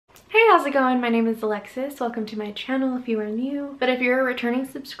how's it going? My name is Alexis. Welcome to my channel if you are new. But if you're a returning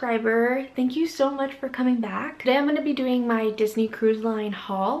subscriber, thank you so much for coming back. Today I'm going to be doing my Disney Cruise Line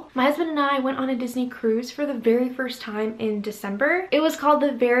haul. My husband and I went on a Disney cruise for the very first time in December. It was called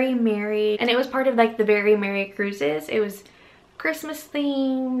the Very Merry, and it was part of like the Very Merry Cruises. It was Christmas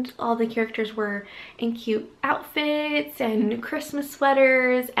themed. All the characters were in cute outfits and Christmas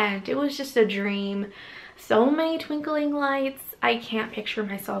sweaters, and it was just a dream. So many twinkling lights. I can't picture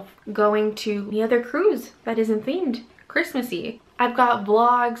myself going to any other cruise that isn't themed Christmassy. I've got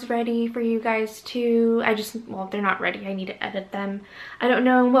vlogs ready for you guys too. Well, they're not ready. I need to edit them. I don't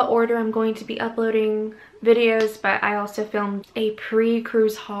know in what order I'm going to be uploading videos, but I also filmed a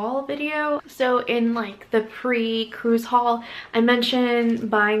pre-cruise haul video. So in like the pre-cruise haul, I mentioned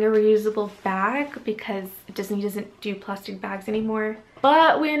buying a reusable bag because Disney doesn't do plastic bags anymore.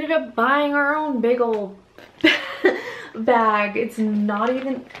 But we ended up buying our own big old bag. It's not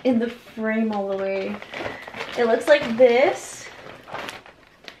even in the frame all the way. It looks like this.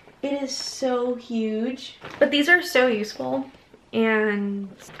 It is so huge, but these are so useful, and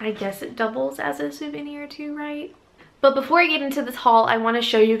I guess it doubles as a souvenir too, right? But before I get into this haul, I want to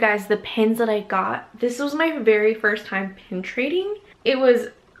show you guys the pins that I got. This was my very first time pin trading. It was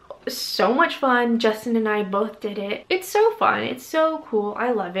so much fun. Justin and I both did it. It's so fun. It's so cool.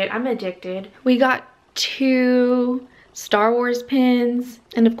 I love it. I'm addicted. We got 2 Star Wars pins,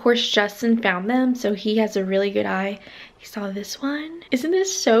 and of course Justin found them, so he has a really good eye. He saw this one. Isn't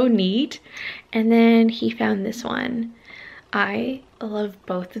this so neat? And then he found this one. I love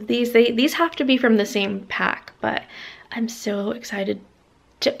both of these. These have to be from the same pack, but I'm so excited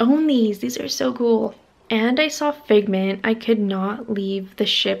to own these. These are so cool. And I saw Figment. I could not leave the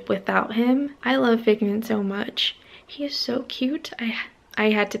ship without him. I love Figment so much. He is so cute. I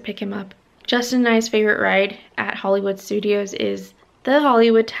had to pick him up. Justin and I's favorite ride at Hollywood Studios is the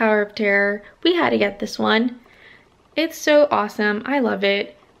Hollywood Tower of Terror. We had to get this one. It's so awesome. I love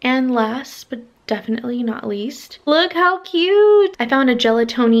it. And last but definitely not least, look how cute! I found a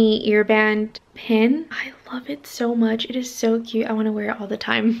Gelatoni earband pin. I love it so much. It is so cute. I want to wear it all the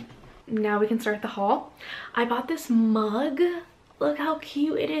time. Now we can start the haul. I bought this mug. Look how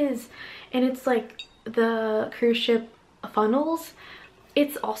cute it is. And it's like the cruise ship funnels.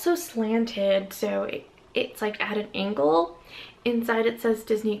 It's also slanted, so it's like at an angle. Inside it says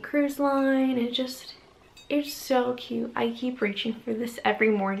Disney Cruise Line. It's so cute. I keep reaching for this every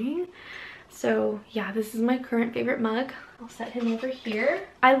morning. So yeah, this is my current favorite mug. I'll set him over here.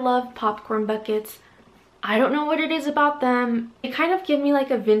 I love popcorn buckets. I don't know what it is about them. They kind of give me like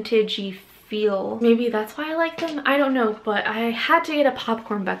a vintagey feel. Maybe that's why I like them. I don't know, but I had to get a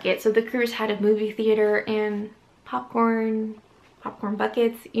popcorn bucket. So the cruise had a movie theater and popcorn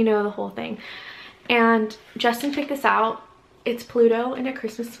buckets, you know, the whole thing. And Justin picked this out. It's Pluto in a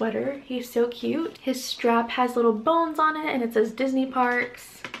Christmas sweater. He's so cute. His strap has little bones on it and it says Disney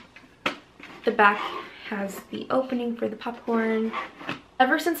Parks. The back has the opening for the popcorn.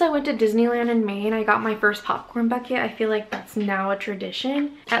 Ever since I went to Disneyland in May and I got my first popcorn bucket, I feel like that's now a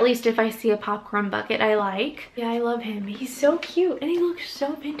tradition. At least if I see a popcorn bucket I like. Yeah, I love him. He's so cute and he looks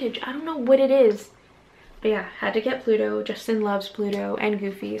so vintage. I don't know what it is. But yeah, had to get Pluto. Justin loves Pluto and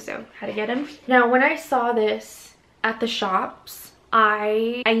Goofy, so had to get him. Now, when I saw this at the shops,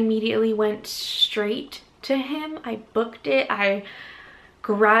 I immediately went straight to him. I booked it. I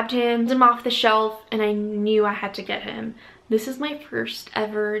grabbed him off the shelf, and I knew I had to get him. This is my first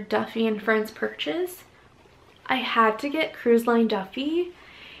ever Duffy and Friends purchase. I had to get Cruise Line Duffy.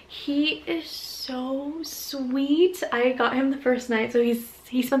 He is so sweet. I got him the first night, so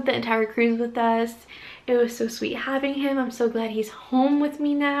he spent the entire cruise with us. It was so sweet having him. I'm so glad he's home with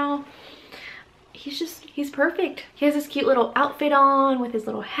me now. He's perfect. He has this cute little outfit on with his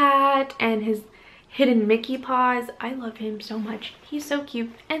little hat and his hidden Mickey paws. I love him so much. He's so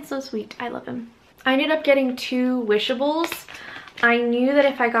cute and so sweet. I love him. I ended up getting 2 wishables. I knew that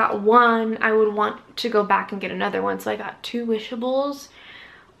if I got one, I would want to go back and get another one. So I got 2 wishables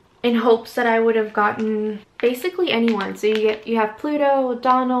in hopes that I would have gotten basically anyone. So you have Pluto,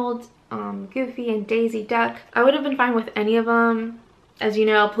 Donald, Goofy, and Daisy Duck. I would have been fine with any of them. As you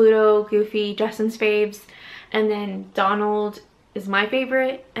know, Pluto, Goofy, Justin's faves, and then Donald is my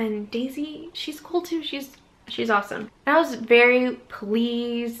favorite, and Daisy, she's cool too. She's awesome. I was very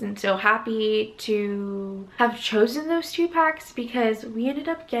pleased and so happy to have chosen those 2 packs because we ended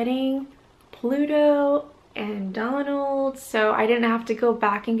up getting Pluto and Donald, so I didn't have to go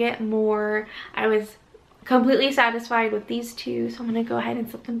back and get more. I was completely satisfied with these 2, so I'm gonna go ahead and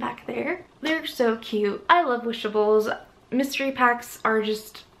slip them back there. They're so cute. I love wishables. Mystery packs are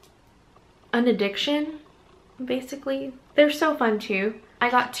just an addiction, basically. They're so fun too. I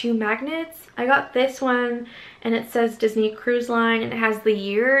got 2 magnets. I got this one and it says Disney Cruise Line and it has the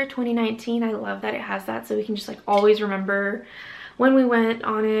year 2019. I love that it has that, so we can just like always remember when we went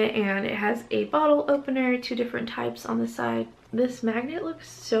on it. And it has a bottle opener, 2 different types on the side. This magnet looks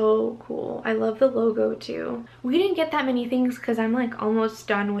so cool. I love the logo too. We didn't get that many things because I'm like almost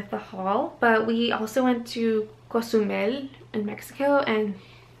done with the haul, but we also went to Cozumel in Mexico, and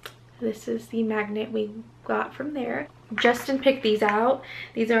this is the magnet we got from there. Justin picked these out.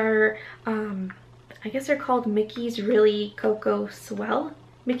 These are I guess they're called Mickey's Really Cocoa Swell.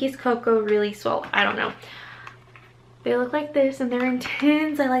 Mickey's Cocoa Really Swell. I don't know. They look like this and they're in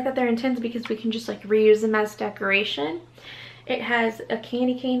tins. I like that they're in tins because we can just like reuse them as decoration. It has a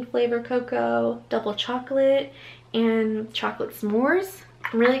candy cane flavor cocoa, double chocolate, and chocolate s'mores.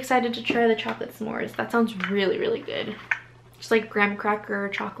 I'm really excited to try the chocolate s'mores. That sounds really, really good. Just like graham cracker,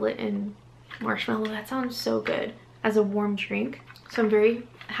 chocolate, and marshmallow. That sounds so good as a warm drink. So I'm very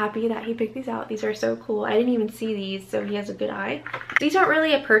happy that he picked these out. These are so cool. I didn't even see these, so he has a good eye. These aren't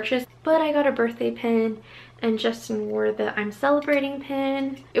really a purchase, but I got a birthday pin and Justin wore the I'm celebrating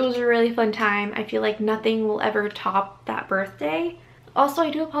pin. It was a really fun time. I feel like nothing will ever top that birthday. Also,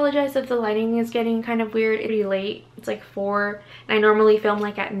 I do apologize if the lighting is getting kind of weird. It's pretty late. It's like 4 and I normally film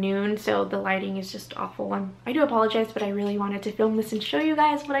like at noon, so the lighting is just awful. I do apologize, but I really wanted to film this and show you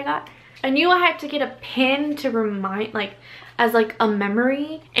guys what I got. I knew I had to get a pin to remind, like, as like a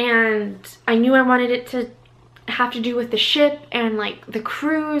memory, and I knew I wanted it to have to do with the ship and like the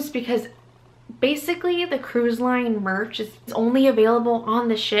cruise, because basically the cruise line merch is only available on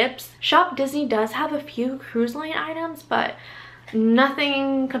the ships. Shop Disney does have a few cruise line items, but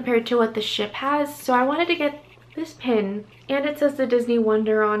nothing compared to what the ship has. So I wanted to get this pin, and it says the Disney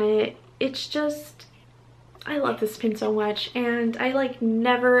Wonder on it. It's just, I love this pin so much, and I like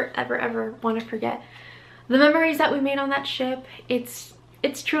never ever want to forget the memories that we made on that ship. It's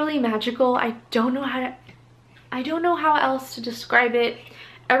truly magical. I don't know how else to describe it.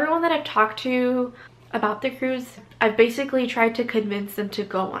 Everyone that I've talked to about the cruise, I've basically tried to convince them to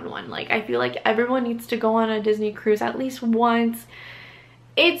go on one. Like, I feel like everyone needs to go on a Disney cruise at least once.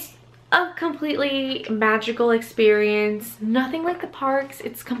 It's a completely magical experience. Nothing like the parks.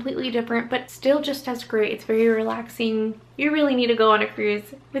 It's completely different, but still just as great. It's very relaxing. You really need to go on a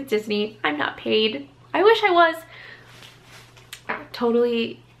cruise with Disney. I'm not paid. I wish I was.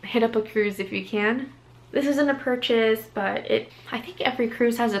 Totally hit up a cruise if you can. This isn't a purchase, but I think every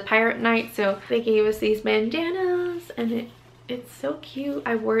cruise has a pirate night, so they gave us these bandanas, and it's so cute.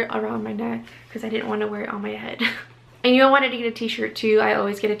 I wore it around my neck because I didn't want to wear it on my head. I knew I wanted to get a t-shirt too. I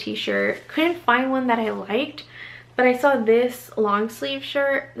always get a t-shirt. Couldn't find one that I liked, but I saw this long sleeve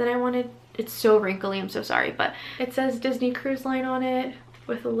shirt that I wanted. It's so wrinkly, I'm so sorry, but it says Disney Cruise Line on it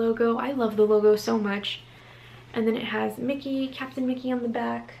with a logo. I love the logo so much. And then it has Mickey, Captain Mickey on the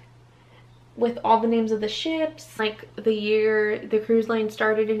back, with all the names of the ships, like the year the cruise line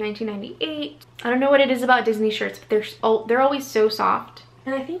started in 1998. I don't know what it is about Disney shirts, but they're always so soft.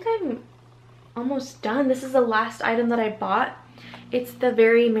 And I think I'm almost done. This is the last item that I bought. It's the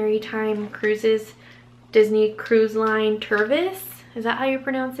Very Maritime Cruises Disney Cruise Line Turvis. Is that how you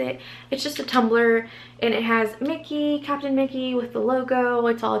pronounce it? It's just a tumbler, and it has Mickey, Captain Mickey with the logo.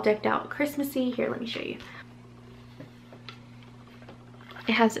 It's all decked out Christmassy. Here, let me show you.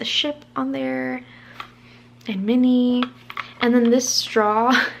 It has a ship on there and Minnie, and then this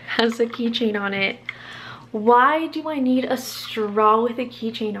straw has a keychain on it. Why do I need a straw with a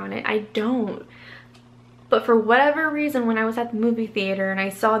keychain on it? I don't. But for whatever reason, when I was at the movie theater and I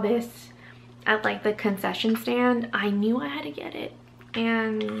saw this at like the concession stand, I knew I had to get it,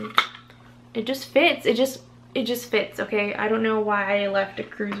 and it just fits. It just fits. Okay, I don't know why I left a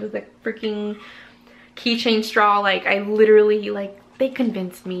cruise with a freaking keychain straw. Like, I literally, like, they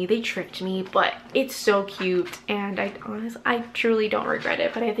convinced me, they tricked me, but it's so cute, and I truly don't regret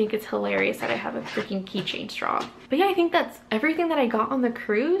it. But I think it's hilarious that I have a freaking keychain straw. But yeah, I think that's everything that I got on the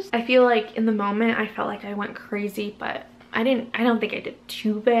cruise. I feel like in the moment I felt like I went crazy, but I don't think I did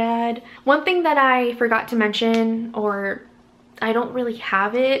too bad. One thing that I forgot to mention, or I don't really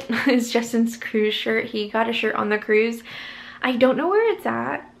have it, is Justin's cruise shirt. He got a shirt on the cruise. I don't know where it's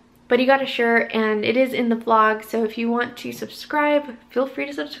at, but he got a shirt and it is in the vlog. So if you want to subscribe, feel free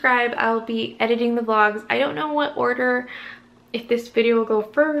to subscribe. I'll be editing the vlogs. I don't know what order, if this video will go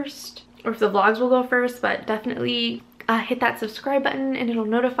first or if the vlogs will go first, but definitely hit that subscribe button and it'll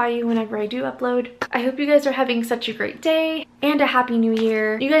notify you whenever I do upload. I hope you guys are having such a great day and a happy new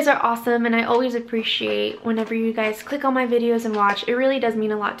year. You guys are awesome, and I always appreciate whenever you guys click on my videos and watch. It really does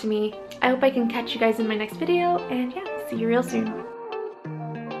mean a lot to me. I hope I can catch you guys in my next video, and yeah, see you real soon.